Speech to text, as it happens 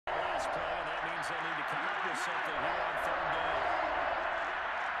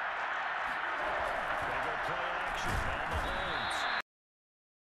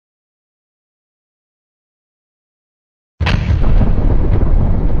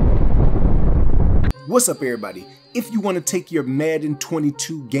What's up, everybody? If you want to take your Madden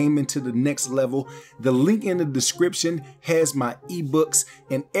 22 gaming to the next level, the link in the description has my ebooks,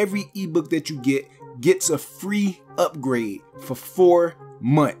 and every ebook that you get gets a free upgrade for 4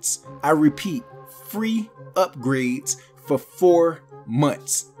 months. I repeat, free upgrades for 4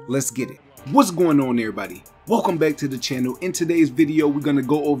 months. Let's get it. What's going on, everybody? Welcome back to the channel. In today's video, we're going to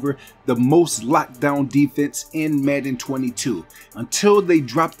go over the most lockdown defense in Madden 22. Until they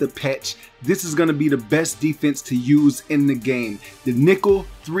drop the patch, this is going to be the best defense to use in the game. The nickel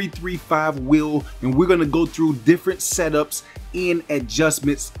 3-3-5 wheel, and we're going to go through different setups and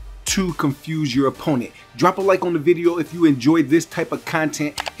adjustments to confuse your opponent. Drop a like on the video if you enjoy this type of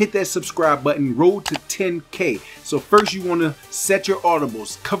content. Hit that subscribe button. Roll to 10K. So first you want to set your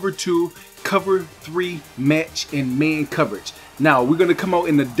audibles. Cover 2, cover 3, match, and man coverage. Now we're going to come out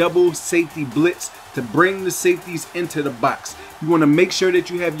in the double safety blitz to bring the safeties into the box. You want to make sure that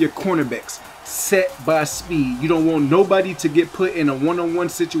you have your cornerbacks set by speed. You don't want nobody to get put in a one-on-one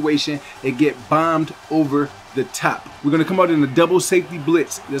situation and get bombed over the top. We're going to come out in the double safety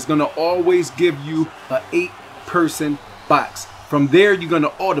blitz that's going to always give you an 8-person box. From there, you're going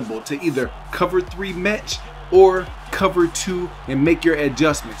to audible to either cover 3 match or cover 2 and make your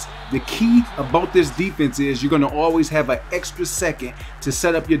adjustments. The key about this defense is you're going to always have an extra second to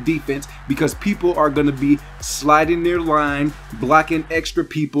set up your defense, because people are going to be sliding their line, blocking extra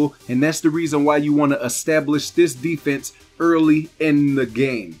people, and that's the reason why you want to establish this defense early in the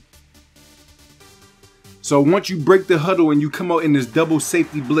game. So once you break the huddle and you come out in this double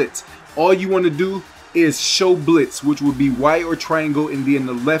safety blitz, all you want to do is show blitz, which will be Y or triangle, and then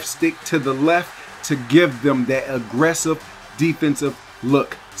the left stick to the left to give them that aggressive defensive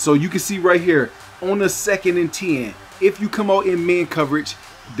look. So you can see right here on a 2nd and 10, if you come out in man coverage,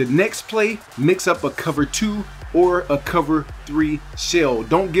 the next play, mix up a cover 2 or a cover 3 shell.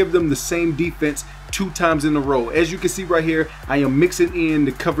 Don't give them the same defense 2 times in a row. As you can see right here, I am mixing in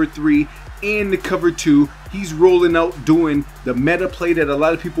the cover 3 and the cover 2. He's rolling out doing the meta play that a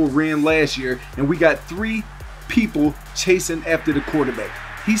lot of people ran last year, and we got 3 people chasing after the quarterback.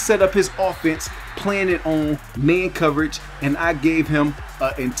 He set up his offense playing it on man coverage, and I gave him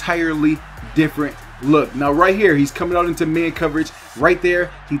an entirely different look. Now right here, he's coming out into man coverage. Right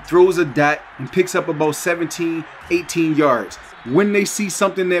there, he throws a dot and picks up about 17, 18 yards. When they see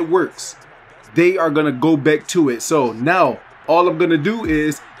something that works, they are going to go back to it. So now all I'm going to do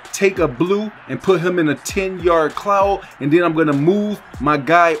is take a blue and put him in a 10-yard cloud, and then I'm going to move my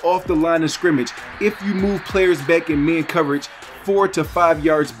guy off the line of scrimmage. If you move players back in man coverage 4 to 5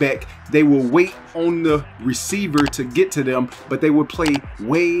 yards back, they will wait on the receiver to get to them, but they will play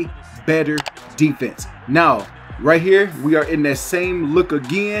way better defense. Now right here, we are in that same look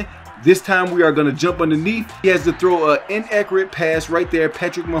again. This time we are going to jump underneath. He has to throw an inaccurate pass right there.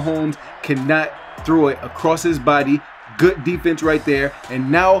 Patrick Mahomes cannot throw it across his body. Good defense right there.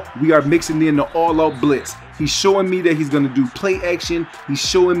 And now we are mixing in the all-out blitz. He's showing me that he's going to do play action. He's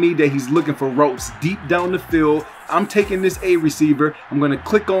showing me that he's looking for routes deep down the field. I'm taking this A receiver. I'm going to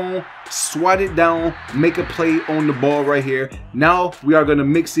click on, swat it down, make a play on the ball right here. Now we are going to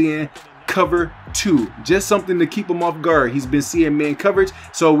mix in cover 2, just something to keep him off guard. He's been seeing man coverage,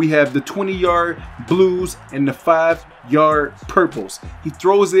 so we have the 20-yard blues and the 5-yard purples. He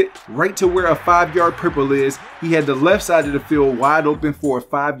throws it right to where a 5-yard purple is. He had the left side of the field wide open for a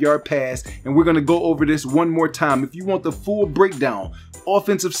 5-yard pass, and we're going to go over this one more time. If you want the full breakdown,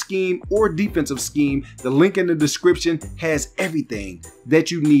 offensive scheme or defensive scheme, the link in the description has everything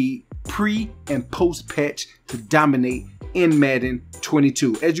that you need pre and post patch to dominate in Madden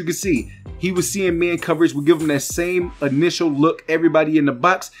 22. As you can see, he was seeing man coverage. We'll give him that same initial look. Everybody in the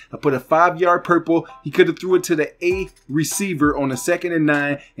box. I put a 5-yard purple. He could have threw it to the A receiver on a 2nd and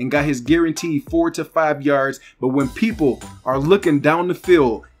 9 and got his guaranteed 4 to 5 yards. But when people are looking down the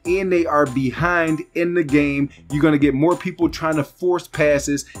field and they are behind in the game, you're going to get more people trying to force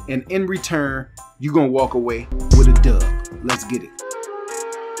passes, and in return, you're going to walk away with a dub. Let's get it.